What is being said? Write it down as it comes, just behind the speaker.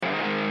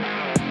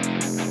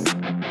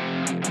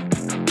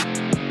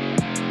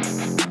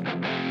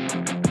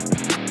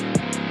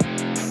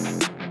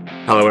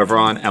Hello,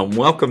 everyone, and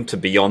welcome to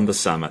Beyond the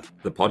Summit,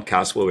 the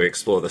podcast where we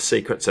explore the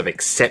secrets of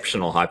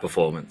exceptional high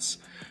performance.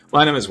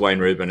 My name is Wayne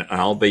Rubin,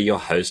 and I'll be your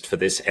host for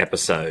this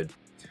episode.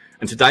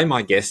 And today,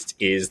 my guest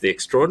is the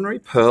extraordinary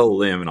Pearl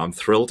Lim, and I'm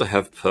thrilled to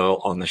have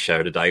Pearl on the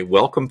show today.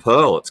 Welcome,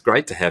 Pearl. It's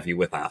great to have you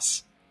with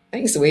us.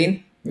 Thanks,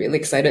 Wayne. Really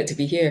excited to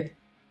be here.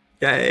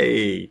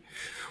 Yay.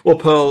 Well,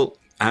 Pearl,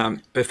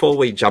 before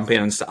we jump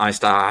in and I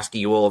start asking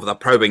you all of the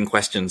probing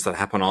questions that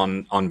happen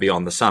on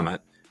Beyond the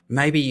Summit,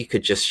 maybe you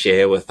could just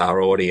share with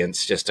our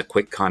audience just a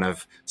quick kind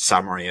of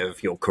summary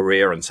of your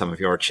career and some of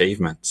your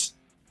achievements.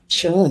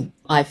 Sure.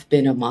 I've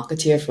been a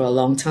marketeer for a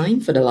long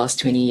time, for the last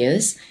 20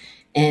 years,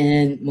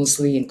 and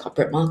mostly in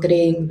corporate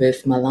marketing,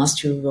 with my last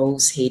two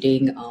roles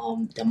heading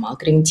the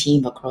marketing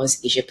team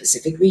across Asia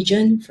Pacific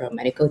region for a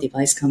medical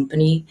device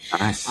company,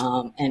 Nice.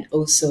 and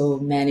also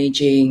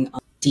managing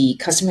the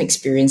customer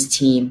experience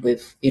team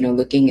with,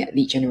 looking at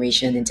lead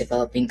generation and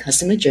developing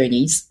customer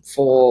journeys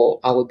for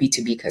our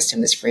B2B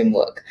customers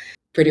framework.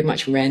 Pretty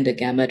much ran the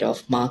gamut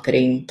of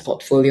marketing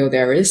portfolio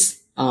there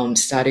is,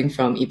 starting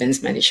from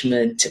events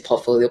management to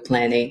portfolio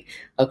planning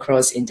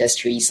across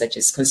industries such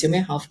as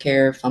consumer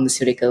healthcare,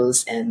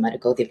 pharmaceuticals, and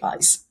medical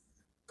device.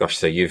 Gosh,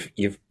 so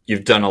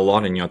you've done a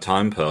lot in your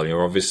time, Pearl.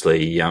 You're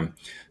obviously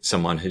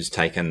someone who's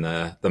taken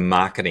the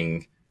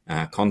marketing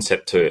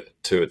concept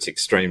to its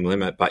extreme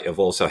limit, but you've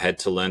also had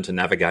to learn to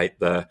navigate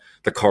the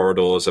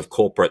corridors of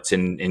corporates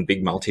in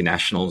big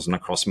multinationals and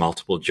across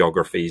multiple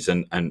geographies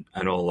and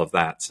all of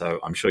that. So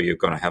I'm sure you're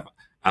going to have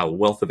a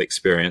wealth of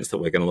experience that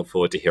we're going to look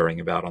forward to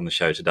hearing about on the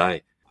show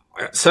today.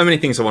 So many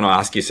things I want to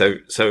ask you. So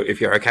if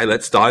you're okay,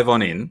 let's dive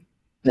on in.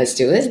 Let's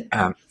do it.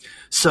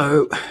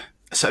 So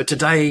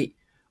today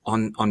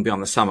on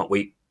Beyond the Summit,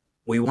 we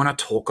want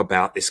to talk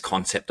about this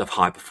concept of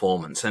high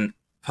performance. And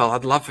Pearl,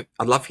 I'd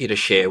love for you to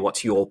share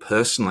what's your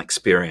personal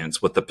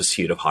experience with the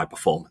pursuit of high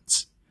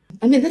performance.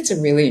 I mean, that's a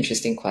really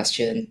interesting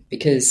question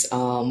because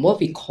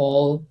what we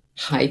call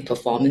high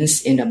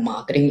performance in the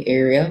marketing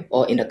area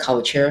or in the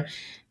culture,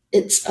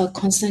 it's a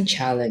constant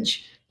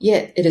challenge.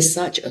 Yet it is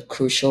such a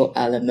crucial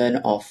element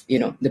of,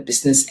 the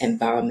business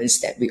environments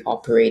that we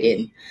operate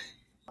in.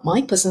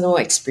 My personal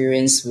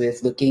experience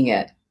with looking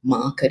at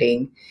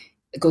marketing,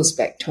 it goes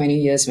back 20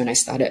 years when I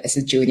started as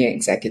a junior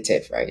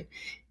executive, right?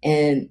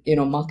 And,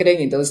 marketing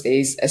in those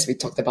days, as we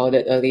talked about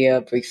it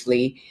earlier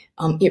briefly,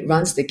 it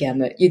runs the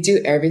gamut. You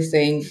do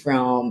everything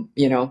from,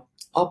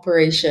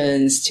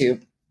 operations to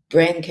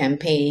brand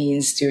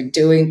campaigns to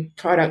doing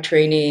product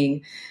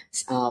training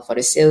for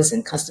the sales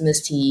and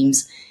customers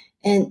teams.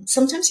 And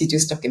sometimes you do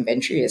stock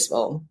inventory as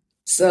well.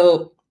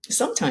 So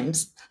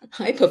sometimes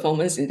high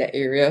performance in that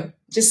area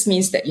just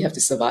means that you have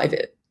to survive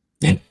it.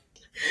 Yeah.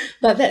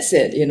 But that's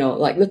it,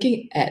 like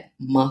looking at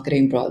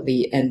marketing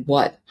broadly and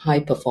what high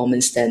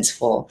performance stands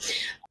for.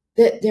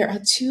 There are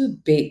two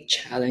big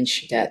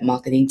challenges that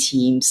marketing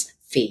teams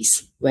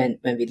face when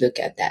we look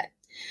at that.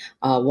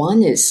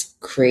 One is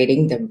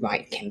creating the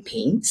right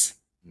campaigns,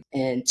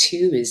 and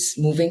two is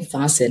moving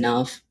fast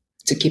enough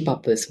to keep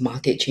up with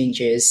market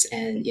changes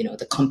and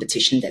the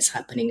competition that's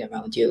happening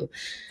around you.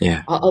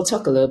 Yeah. I'll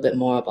talk a little bit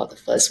more about the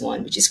first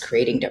one, which is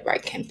creating the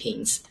right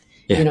campaigns.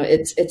 Yeah.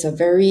 It's a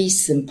very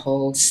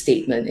simple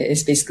statement.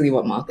 It's basically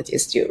what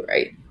marketers do,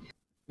 right?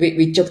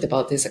 We joked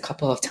about this a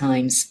couple of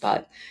times,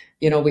 but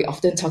we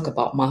often talk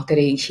about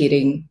marketing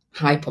hitting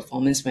high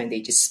performance when they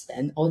just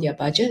spend all their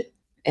budget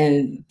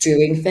and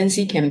doing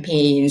fancy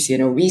campaigns,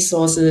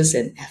 resources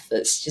and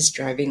efforts, just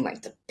driving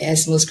like the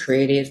best, most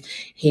creative,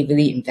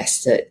 heavily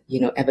invested,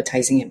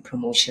 advertising and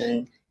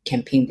promotion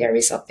campaign there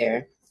is out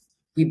there.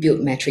 We build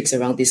metrics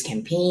around these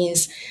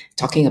campaigns,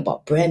 talking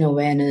about brand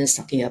awareness,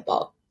 talking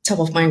about top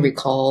of mind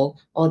recall,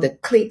 all the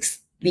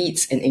clicks,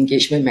 leads, and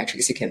engagement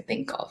metrics you can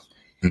think of.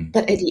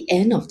 But at the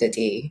end of the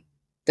day,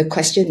 the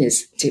question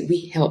is, did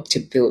we help to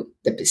build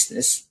the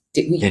business?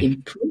 Did we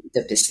improve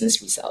the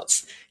business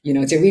results?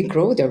 Did we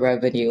grow the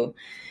revenue?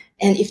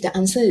 And if the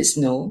answer is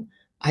no,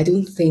 I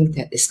don't think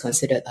that is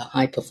considered a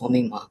high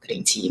performing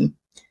marketing team.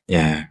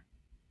 Yeah.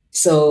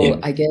 So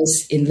I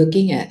guess in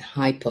looking at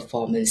high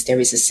performance, there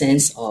is a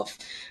sense of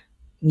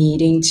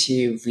needing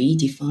to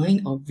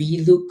redefine or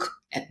relook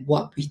at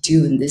what we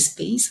do in this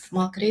space of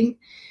marketing.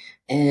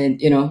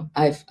 And,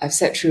 I've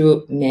sat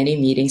through many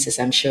meetings, as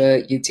I'm sure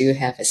you do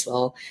have as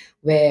well,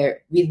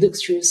 where we look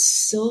through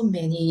so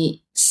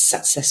many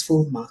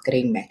successful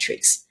marketing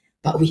metrics,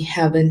 but we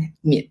haven't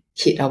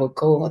hit our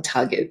goal or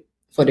target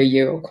for the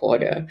year or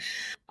quarter.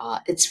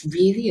 It's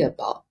really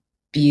about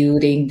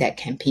building that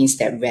campaigns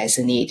that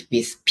resonate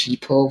with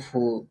people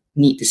who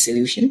need the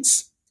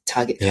solutions,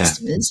 target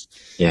customers.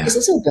 Yeah. It's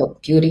also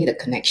about building the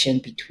connection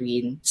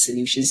between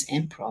solutions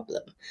and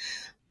problem.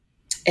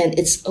 And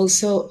it's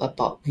also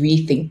about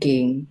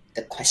rethinking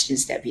the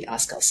questions that we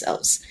ask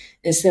ourselves.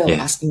 Instead of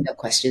asking the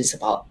questions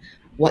about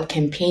what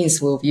campaigns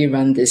will we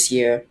run this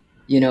year,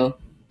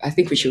 I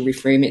think we should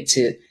reframe it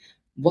to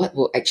what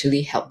will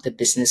actually help the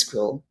business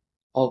grow,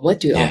 or what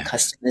do our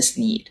customers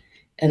need.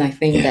 And I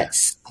think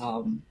that's,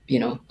 a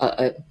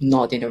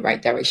nod in the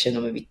right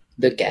direction when we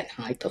look at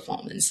high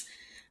performance.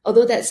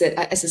 Although that's it,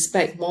 I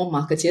suspect more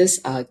marketers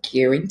are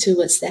gearing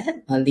towards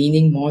that, are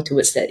leaning more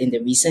towards that in the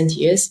recent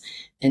years.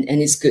 And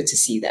it's good to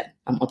see that.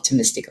 I'm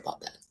optimistic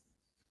about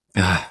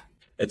that.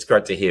 It's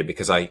great to hear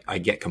because I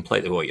get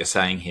completely what you're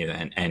saying here.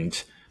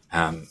 And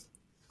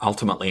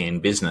ultimately in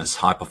business,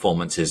 high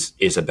performance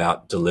is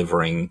about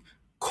delivering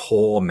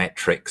core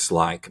metrics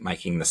like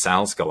making the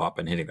sales go up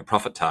and hitting the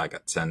profit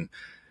targets. And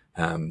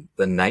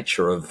the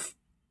nature of,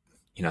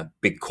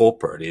 big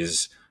corporate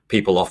is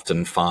people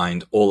often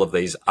find all of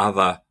these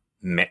other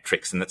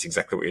metrics, and that's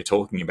exactly what you're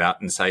talking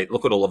about, and say,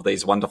 look at all of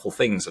these wonderful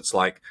things. It's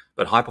like,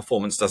 but high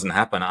performance doesn't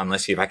happen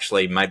unless you've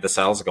actually made the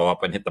sales go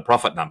up and hit the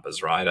profit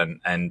numbers, right?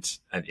 And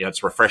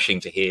it's refreshing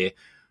to hear,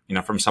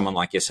 from someone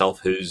like yourself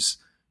who's,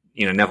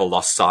 never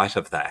lost sight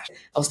of that.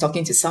 I was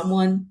talking to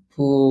someone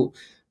who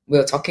we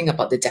were talking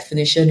about the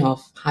definition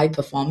of high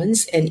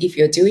performance. And if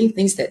you're doing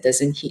things that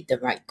doesn't hit the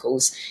right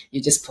goals,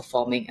 you're just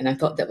performing. And I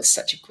thought that was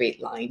such a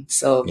great line.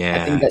 So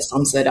I think that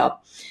sums it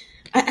up.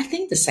 I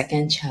think the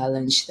second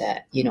challenge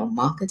that,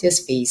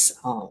 marketers face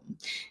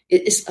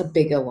it is a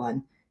bigger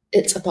one.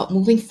 It's about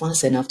moving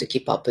fast enough to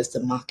keep up with the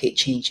market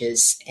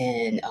changes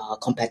and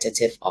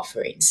competitive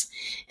offerings.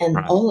 And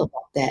all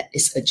about that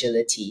is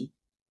agility.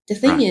 The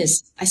thing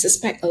is, I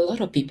suspect a lot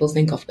of people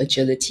think of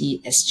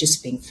agility as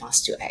just being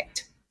fast to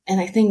act. And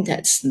I think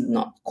that's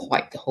not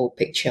quite the whole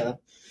picture.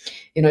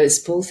 It's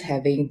both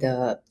having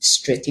the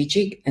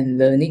strategic and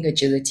learning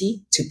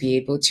agility to be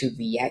able to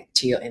react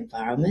to your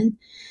environment.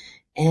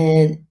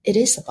 And it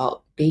is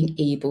about being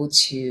able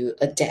to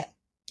adapt,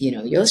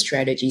 your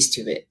strategies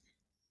to it,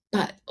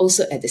 but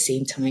also at the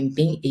same time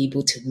being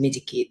able to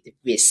mitigate the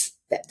risks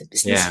that the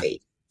business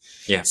faces.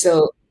 Yeah.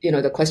 So,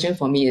 the question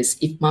for me is,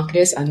 if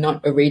marketers are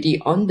not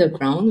already on the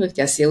ground with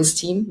their sales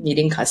team,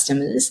 meeting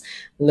customers,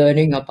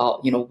 learning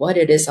about, what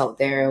it is out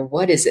there,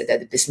 what is it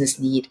that the business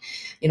need,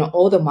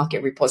 all the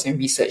market reports and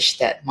research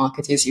that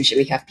marketers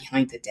usually have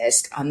behind the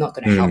desk are not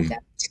going to help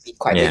them to be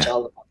quite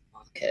agile about the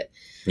market.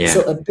 Yeah.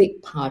 So a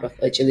big part of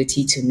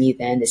agility to me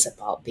then is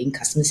about being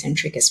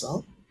customer-centric as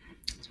well.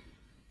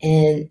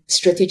 And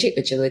strategic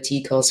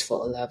agility calls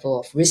for a level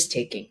of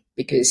risk-taking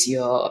because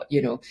you're,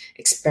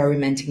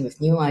 experimenting with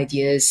new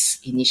ideas,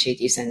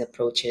 initiatives, and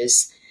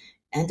approaches.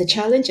 And the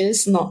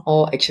challenges not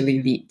all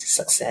actually lead to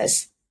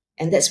success.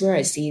 And that's where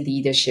I see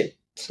leadership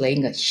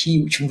playing a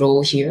huge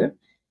role here,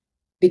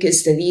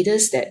 because the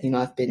leaders that,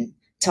 I've been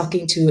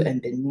talking to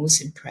and been most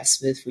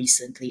impressed with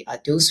recently are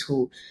those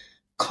who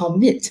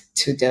commit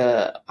to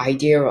the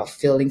idea of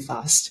failing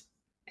fast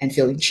and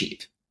feeling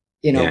cheap.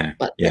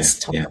 But let's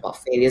talk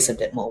about failures a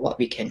bit more, what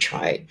we can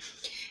try.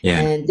 Yeah.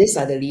 And these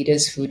are the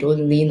leaders who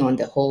don't lean on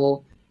the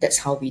whole, that's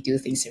how we do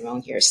things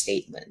around here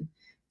statement.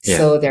 Yeah.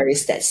 So there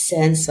is that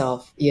sense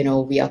of,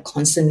 we are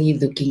constantly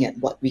looking at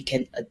what we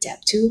can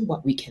adapt to,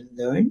 what we can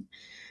learn.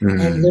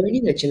 And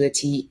learning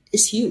agility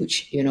is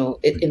huge.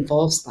 It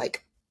involves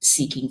like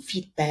seeking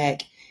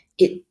feedback.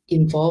 It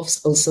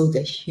involves also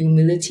the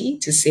humility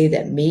to say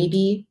that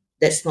maybe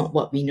that's not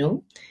what we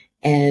know,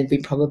 and we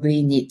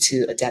probably need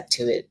to adapt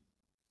to it.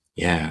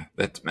 Yeah,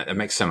 that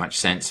makes so much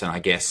sense. And I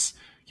guess,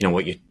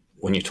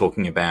 when you're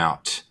talking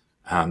about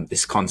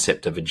this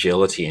concept of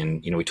agility,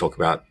 and, we talk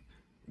about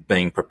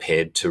being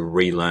prepared to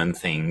relearn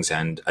things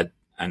and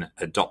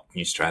adopt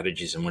new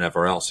strategies and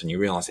whatever else, and you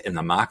realize in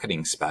the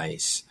marketing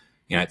space,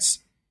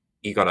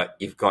 you've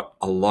got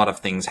a lot of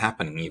things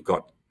happening. You've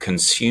got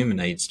consumer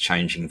needs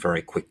changing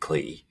very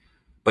quickly,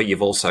 but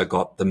you've also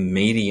got the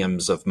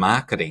mediums of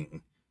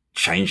marketing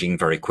changing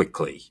very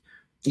quickly.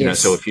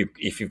 So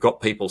if you've got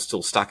people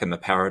still stuck in the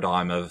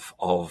paradigm of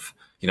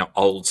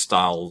old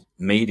style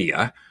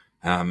media,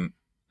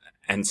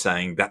 and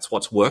saying that's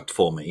what's worked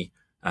for me,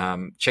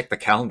 check the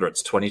calendar,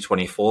 it's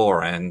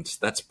 2024, and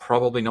that's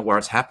probably not where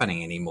it's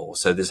happening anymore.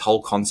 So this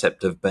whole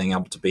concept of being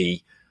able to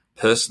be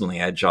personally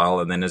agile,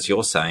 and then, as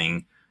you're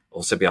saying,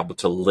 also be able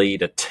to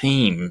lead a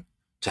team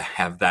to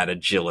have that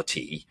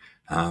agility,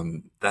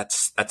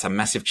 that's a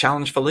massive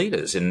challenge for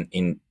leaders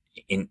in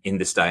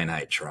this day and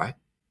age, right?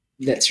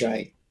 That's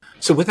right.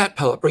 So with that,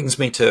 Pearl, it brings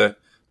me to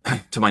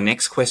my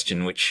next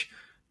question, which,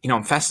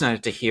 I'm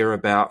fascinated to hear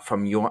about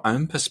from your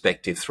own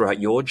perspective throughout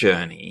your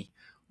journey.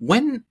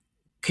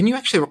 Can you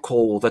actually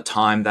recall the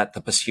time that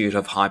the pursuit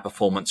of high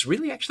performance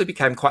really actually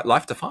became quite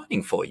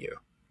life-defining for you?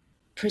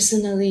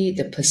 Personally,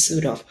 the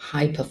pursuit of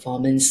high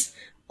performance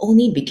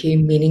only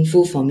became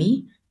meaningful for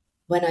me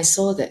when I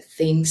saw that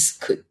things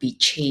could be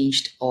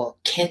changed or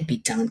can be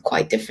done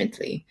quite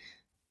differently.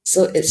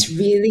 So it's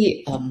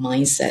really a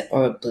mindset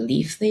or a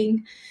belief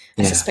thing.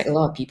 I suspect a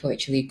lot of people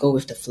actually go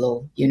with the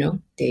flow,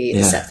 they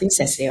accept things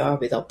as they are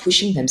without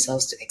pushing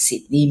themselves to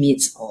exceed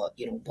limits or,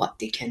 what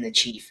they can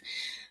achieve.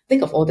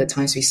 Think of all the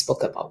times we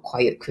spoke about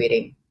quiet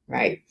quitting,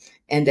 right?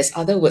 And there's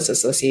other words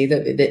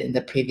associated with it in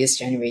the previous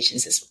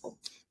generations as well.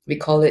 We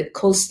call it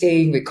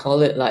coasting, we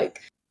call it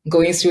like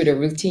going through the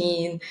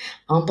routine,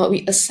 but we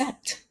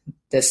accept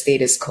the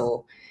status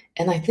quo.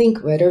 And I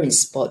think whether in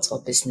sports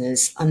or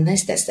business,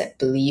 unless there's that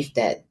belief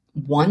that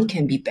one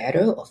can be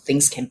better or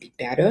things can be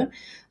better,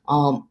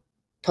 high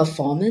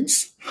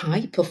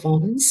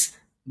performance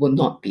will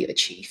not be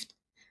achieved.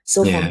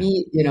 So for Yeah.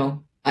 me,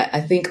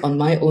 I think on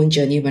my own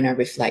journey, when I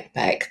reflect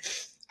back,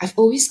 I've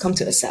always come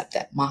to accept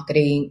that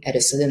marketing at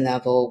a certain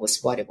level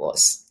was what it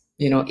was.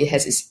 It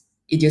has its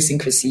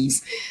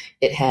idiosyncrasies,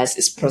 it has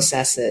its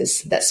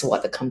processes. That's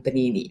what the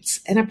company needs.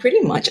 And I pretty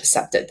much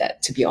accepted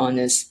that, to be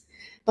honest.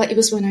 But it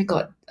was when I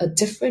got a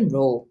different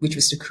role, which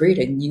was to create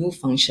a new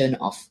function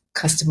of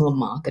customer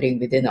marketing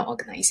within an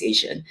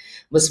organization,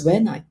 was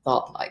when I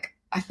thought like,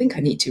 I think I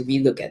need to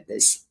relook at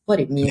this,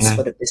 what it means Yeah.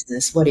 for the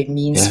business, what it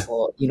means Yeah.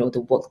 for,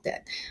 the work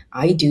that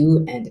I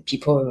do and the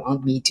people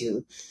around me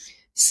do.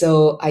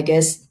 So I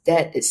guess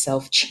that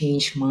itself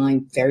changed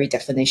my very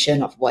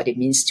definition of what it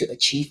means to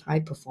achieve high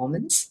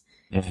performance.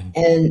 Yeah.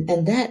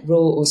 And that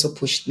role also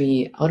pushed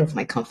me out of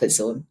my comfort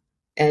zone.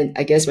 And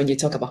I guess when you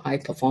talk about high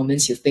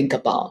performance, you think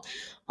about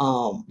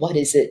what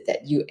is it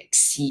that you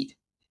exceed,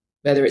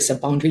 whether it's a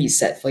boundary you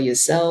set for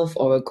yourself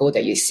or a goal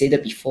that you set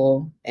it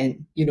before,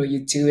 and you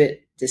do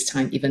it this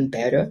time even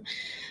better.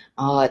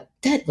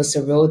 That was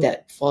a role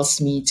that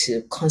forced me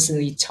to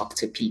constantly talk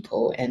to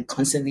people and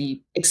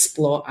constantly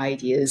explore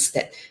ideas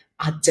that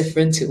are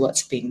different to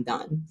what's being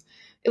done.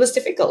 It was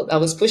difficult. I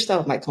was pushed out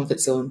of my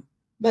comfort zone,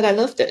 but I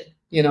loved it.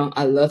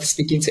 I love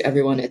speaking to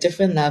everyone at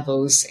different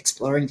levels,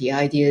 exploring the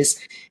ideas,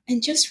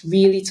 and just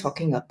really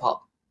talking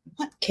about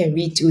what can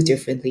we do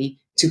differently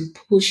to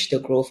push the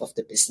growth of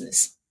the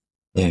business.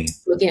 Yeah.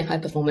 Looking at high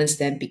performance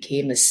then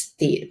became a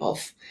state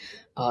of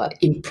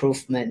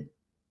improvement,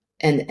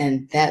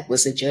 and that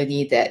was a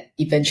journey that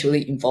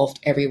eventually involved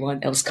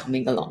everyone else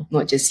coming along,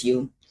 not just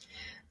you.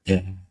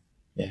 Yeah.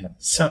 Yeah.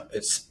 So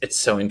it's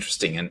so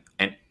interesting,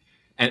 and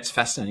it's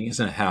fascinating,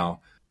 isn't it? How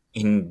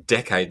in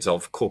decades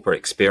of corporate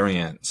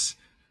experience,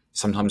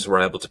 sometimes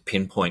we're able to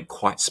pinpoint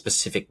quite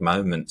specific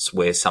moments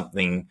where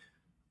something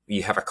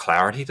you have a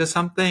clarity to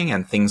something,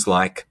 and things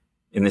like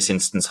in this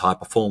instance high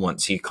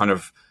performance, you kind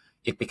of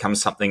it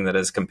becomes something that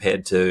is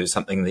compared to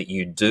something that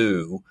you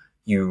do,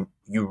 you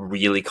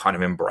really kind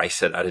of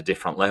embrace it at a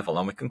different level,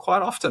 and we can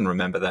quite often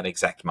remember that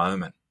exact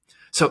moment.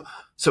 So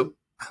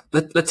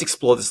let's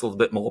explore this a little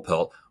bit more,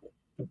 Pearl.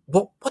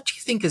 What do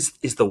you think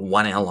is the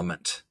one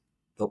element,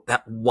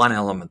 that one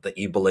element that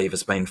you believe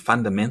has been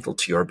fundamental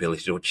to your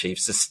ability to achieve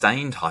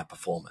sustained high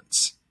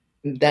performance?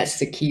 That's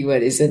the key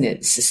word, isn't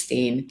it?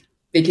 Sustain.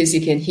 Because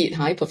you can hit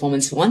high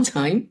performance one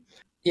time,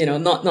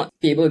 not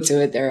be able to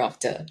do it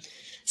thereafter.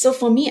 So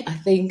for me, I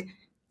think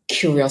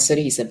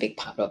curiosity is a big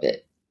part of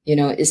it.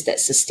 It's that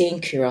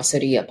sustained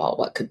curiosity about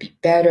what could be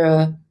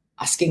better,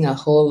 asking a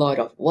whole lot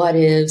of what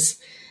ifs.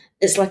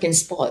 It's like in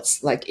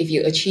sports, like if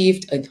you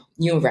achieved a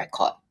new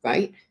record,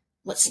 right?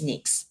 What's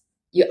next?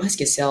 You ask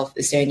yourself,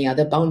 is there any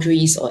other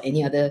boundaries or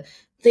any other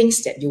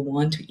things that you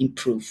want to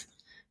improve?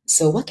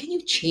 So what can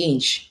you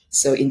change?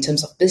 So in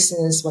terms of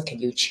business, what can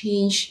you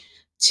change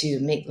to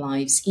make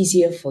lives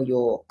easier for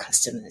your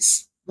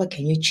customers? What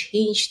can you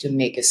change to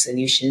make your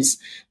solutions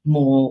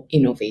more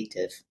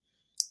innovative?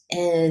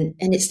 And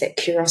it's that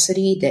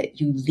curiosity that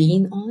you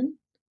lean on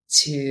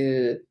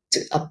to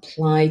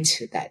apply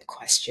to that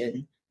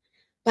question.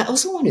 But I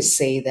also want to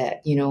say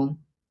that,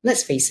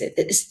 let's face it,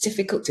 it's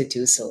difficult to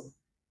do so.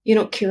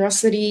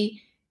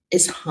 Curiosity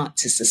is hard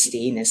to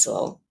sustain as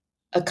well.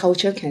 A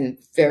culture can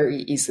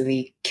very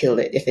easily kill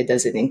it if it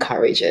doesn't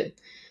encourage it.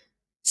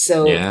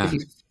 So if Yeah.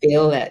 you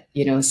fail at,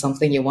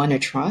 something you want to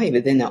try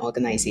within an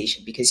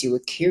organization because you were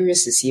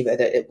curious to see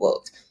whether it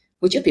worked,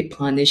 would you be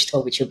punished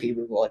or would you be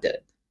rewarded?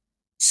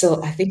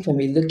 So I think when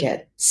we look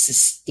at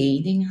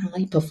sustaining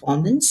high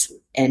performance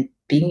and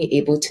being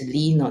able to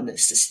lean on a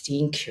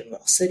sustained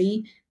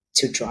curiosity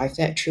to drive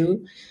that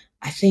through,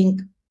 I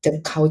think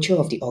the culture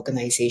of the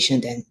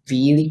organization then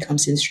really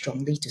comes in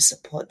strongly to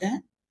support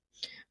that.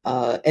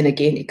 And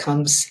again, it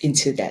comes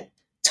into that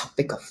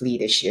topic of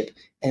leadership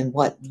and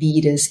what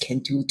leaders can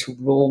do to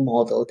role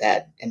model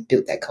that and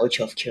build that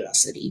culture of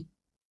curiosity.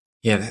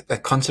 Yeah,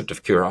 that concept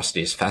of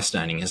curiosity is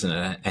fascinating, isn't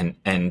it?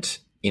 And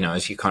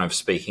as you're kind of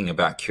speaking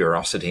about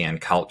curiosity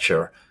and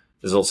culture,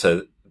 there's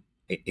also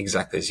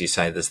exactly as you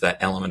say, there's that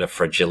element of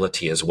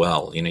fragility as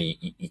well.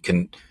 You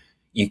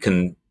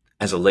can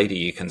as a leader,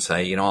 you can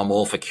say, I'm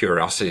all for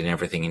curiosity and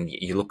everything, and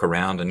you look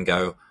around and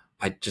go,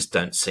 I just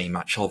don't see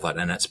much of it,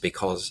 and it's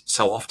because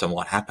so often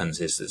what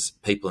happens is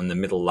people in the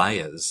middle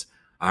layers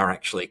are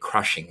actually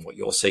crushing what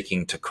you're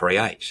seeking to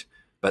create,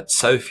 but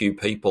so few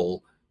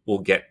people will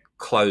get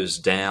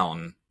closed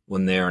down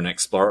when they're in an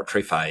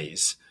exploratory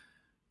phase,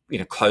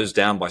 closed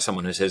down by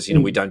someone who says,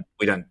 we don't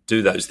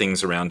do those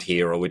things around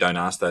here, or we don't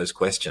ask those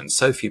questions.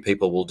 So few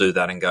people will do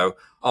that and go,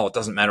 oh, it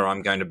doesn't matter,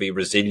 I'm going to be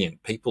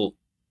resilient. People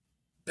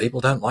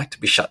don't like to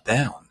be shut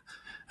down.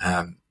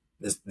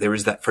 There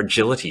is that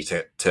fragility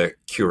to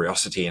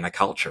curiosity in a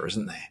culture,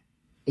 isn't there?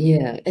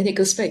 Yeah, and it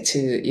goes back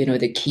to,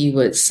 the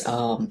keywords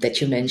that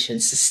you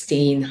mentioned,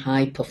 sustain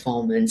high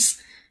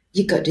performance.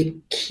 You got to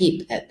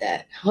keep at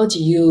that. How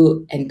do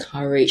you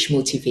encourage,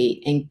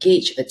 motivate,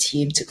 engage a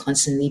team to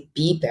constantly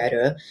be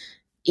better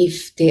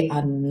if they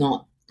are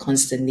not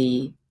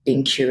constantly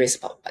being curious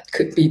about what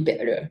could be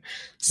better?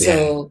 Yeah.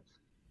 So,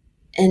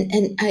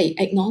 and I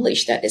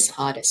acknowledge that it's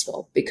hard as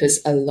well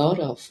because a lot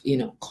of,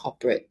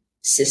 corporate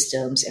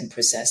systems and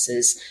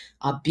processes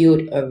are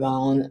built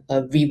around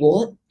a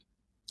reward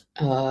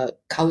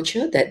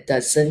culture that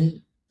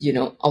doesn't,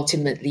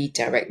 ultimately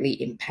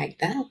directly impact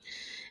that.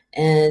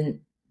 And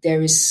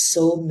there is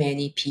so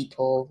many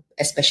people,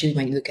 especially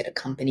when you look at a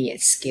company at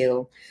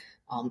scale,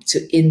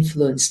 to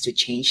influence to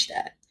change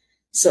that.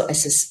 So I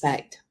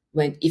suspect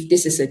if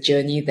this is a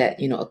journey that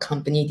a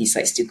company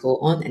decides to go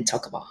on and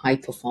talk about high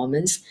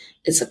performance,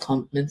 it's a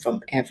commitment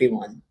from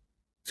everyone,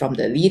 from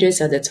the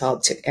leaders at the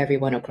top to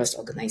everyone across the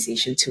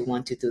organization to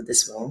want to do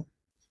this well.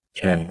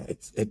 Yeah,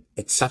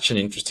 it's such an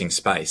interesting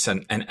space,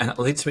 and it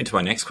leads me to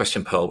my next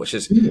question, Pearl, which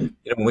is,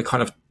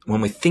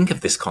 when we think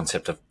of this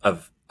concept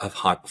of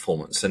high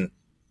performance, and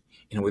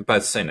we've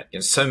both seen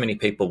it. So many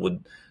people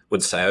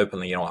would say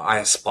openly, I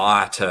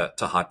aspire to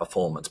high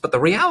performance, but the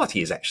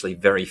reality is actually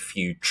very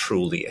few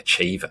truly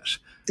achieve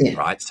it,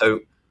 right?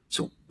 So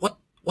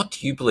what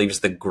do you believe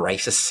is the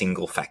greatest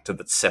single factor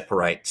that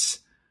separates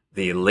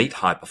the elite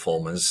high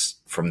performers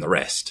from the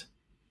rest?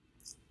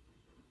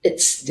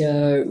 It's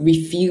the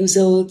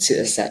refusal to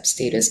accept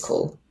status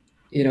quo.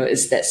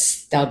 It's that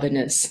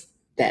stubbornness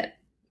that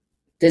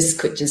this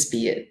could just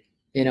be it,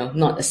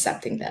 not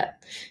accepting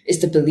that. It's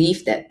the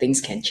belief that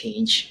things can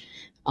change.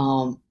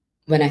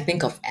 When I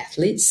think of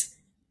athletes,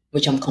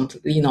 which I'm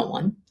completely not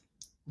one,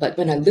 but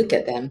when I look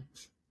at them,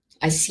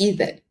 I see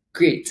that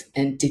grit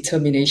and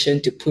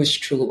determination to push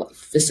through like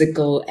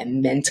physical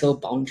and mental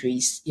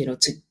boundaries,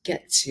 to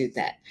get to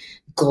that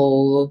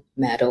gold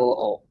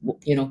medal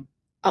or,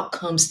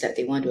 outcomes that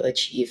they want to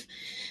achieve.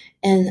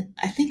 And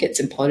I think it's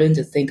important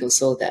to think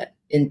also that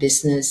in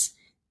business,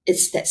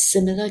 it's that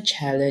similar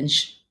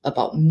challenge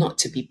about not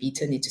to be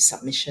beaten into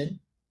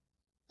submission,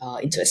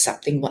 into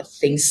accepting what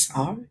things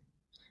are,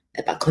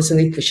 about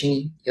constantly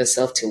pushing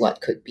yourself to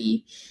what could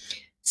be.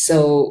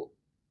 So,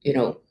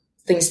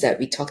 things that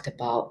we talked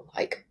about,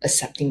 like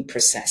accepting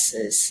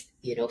processes,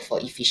 for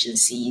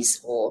efficiencies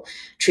or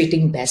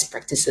treating best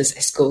practices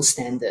as gold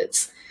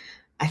standards.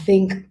 I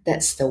think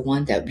that's the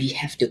one that we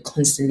have to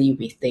constantly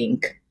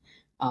rethink.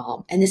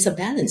 And it's a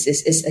balance.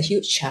 It's a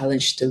huge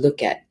challenge to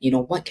look at,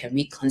 what can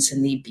we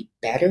constantly be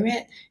better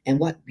at and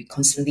what we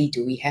constantly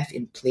do we have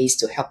in place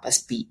to help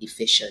us be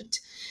efficient.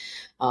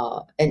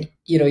 And,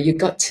 you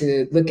got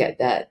to look at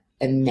that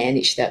and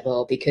manage that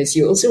well, because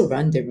you also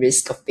run the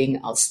risk of being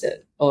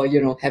ousted or,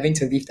 having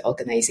to leave the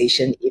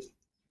organization if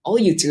all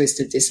you do is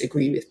to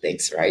disagree with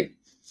things, right?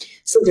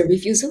 So the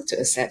refusal to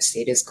accept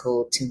status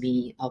quo to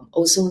me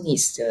also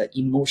needs the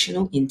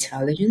emotional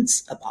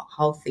intelligence about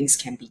how things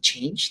can be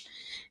changed.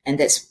 And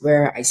that's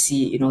where I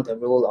see, the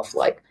role of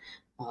like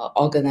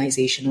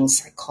organizational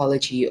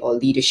psychology or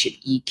leadership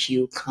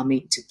EQ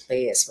coming to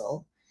play as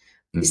well.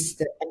 It's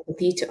the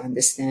empathy to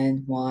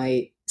understand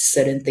why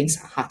certain things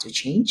are hard to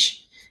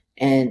change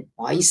and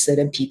why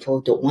certain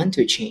people don't want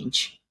to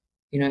change.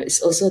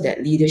 It's also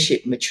that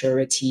leadership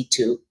maturity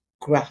to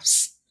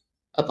grasp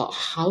about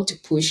how to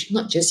push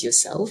not just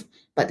yourself,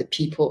 but the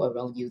people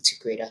around you to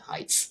greater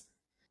heights.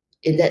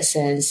 In that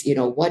sense,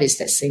 what is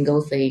that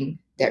single thing,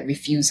 that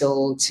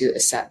refusal to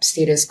accept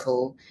status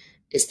quo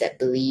is that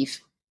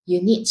belief.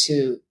 You need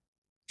to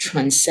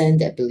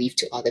transcend that belief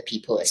to other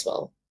people as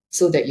well,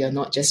 so that you're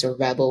not just a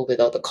rebel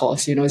without a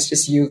cause. It's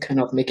just you kind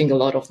of making a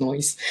lot of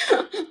noise.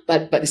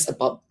 but it's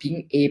about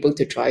being able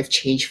to drive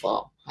change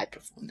for high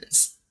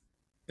performance.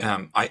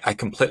 I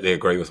completely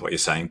agree with what you're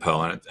saying,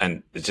 Pearl,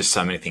 and there's just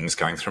so many things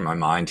going through my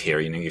mind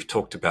here. You've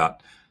talked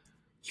about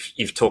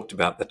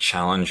the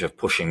challenge of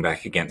pushing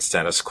back against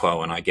status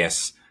quo, and I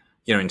guess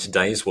in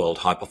today's world,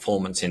 high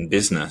performance in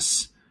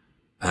business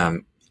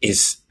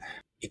it's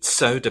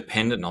so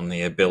dependent on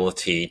the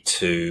ability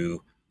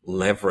to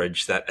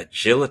leverage that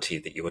agility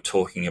that you were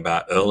talking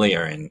about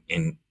earlier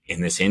in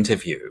this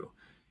interview.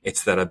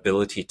 It's that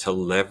ability to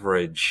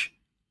leverage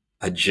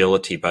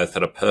agility both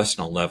at a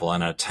personal level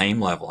and at a team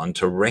level, and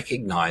to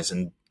recognize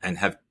and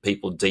have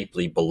people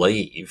deeply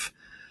believe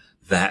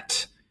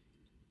that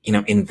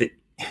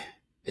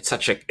it's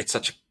such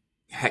a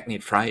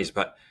hackneyed phrase,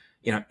 but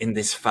in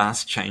this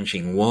fast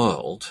changing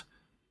world,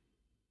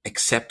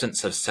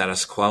 acceptance of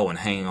status quo and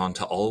hanging on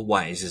to old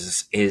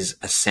ways is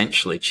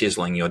essentially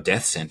chiseling your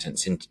death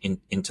sentence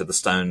into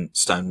the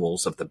stone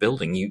walls of the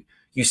building.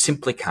 You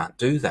simply can't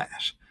do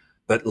that.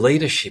 But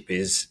leadership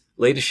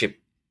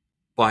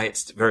by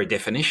its very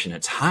definition,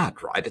 it's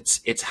hard, right?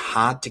 It's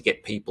hard to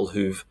get people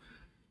who've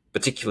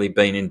particularly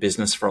been in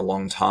business for a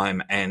long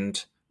time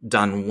and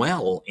done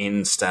well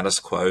in status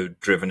quo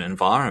driven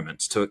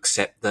environments to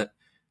accept that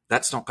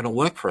that's not going to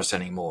work for us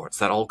anymore. It's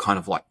that old kind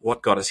of like,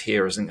 what got us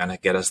here isn't going to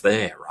get us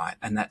there, right?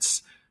 And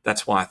that's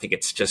why I think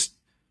it's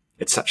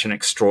such an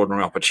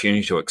extraordinary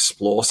opportunity to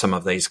explore some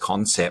of these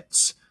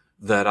concepts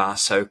that are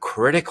so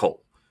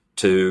critical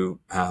to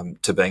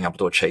being able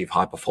to achieve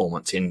high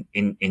performance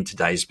in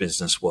today's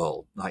business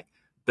world. Like,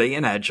 be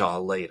an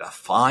agile leader,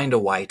 find a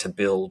way to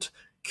build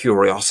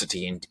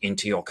curiosity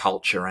into your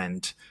culture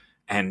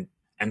and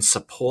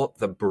support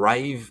the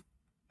brave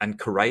and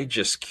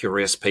courageous,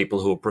 curious people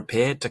who are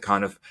prepared to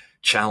kind of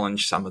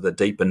challenge some of the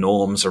deeper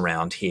norms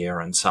around here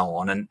and so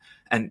on.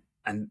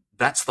 And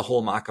that's the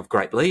hallmark of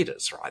great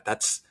leaders, right?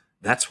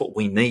 That's what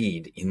we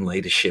need in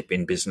leadership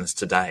in business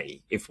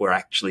today if we're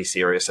actually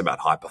serious about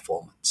high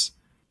performance.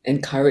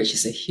 And courage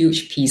is a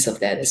huge piece of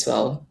that as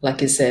well.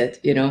 Like you said,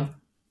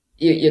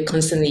 you're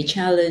constantly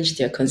challenged.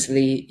 You're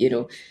constantly,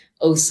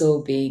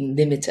 also being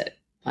limited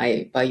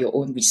by your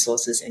own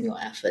resources and your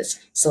efforts.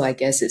 So I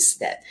guess it's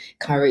that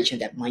courage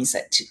and that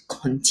mindset to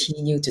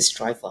continue to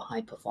strive for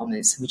high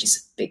performance, which is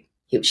a big,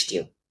 huge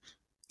deal.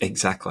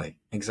 Exactly.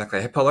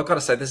 Hey, Paul, I've got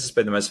to say, this has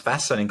been the most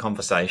fascinating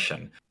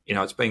conversation.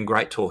 It's been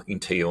great talking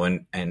to you.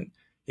 And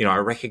I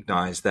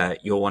recognize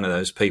that you're one of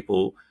those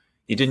people,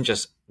 you didn't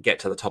just get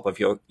to the top of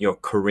your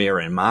career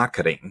in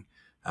marketing,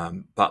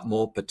 but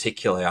more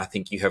particularly, I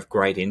think you have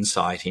great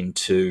insight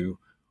into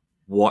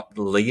what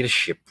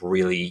leadership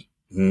really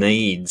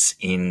needs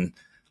in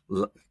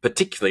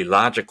particularly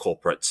larger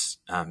corporates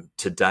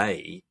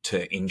today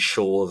to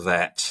ensure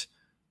that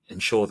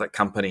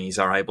companies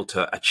are able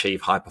to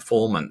achieve high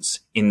performance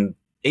in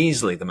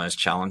easily the most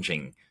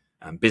challenging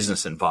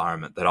business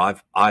environment that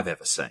I've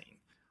ever seen.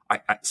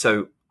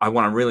 So I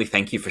want to really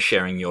thank you for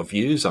sharing your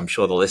views. I'm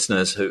sure the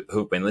listeners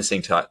who've been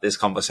listening to this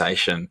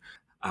conversation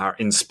are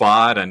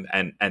inspired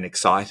and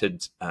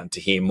excited to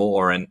hear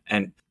more.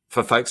 And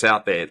for folks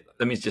out there,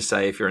 let me just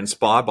say, if you're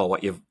inspired by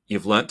what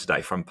you've learned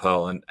today from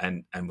Pearl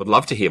and would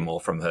love to hear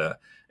more from her,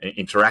 and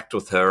interact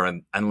with her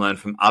and learn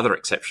from other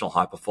exceptional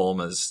high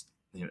performers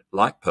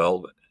like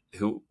Pearl,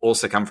 who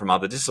also come from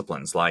other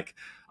disciplines like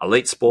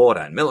elite sport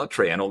and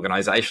military and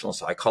organizational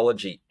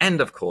psychology,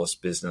 and of course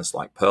business,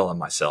 like Pearl and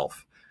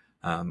myself,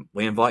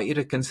 we invite you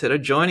to consider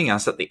joining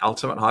us at the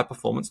Ultimate High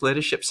Performance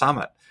Leadership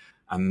Summit,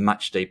 a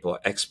much deeper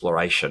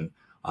exploration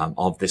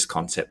of this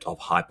concept of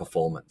high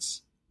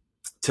performance.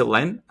 Till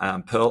then,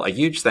 Pearl, a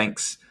huge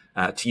thanks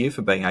to you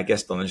for being our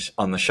guest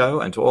on the show,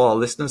 and to all our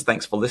listeners,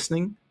 thanks for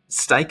listening.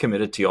 Stay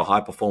committed to your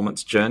high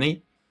performance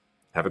journey.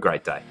 Have a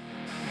great day.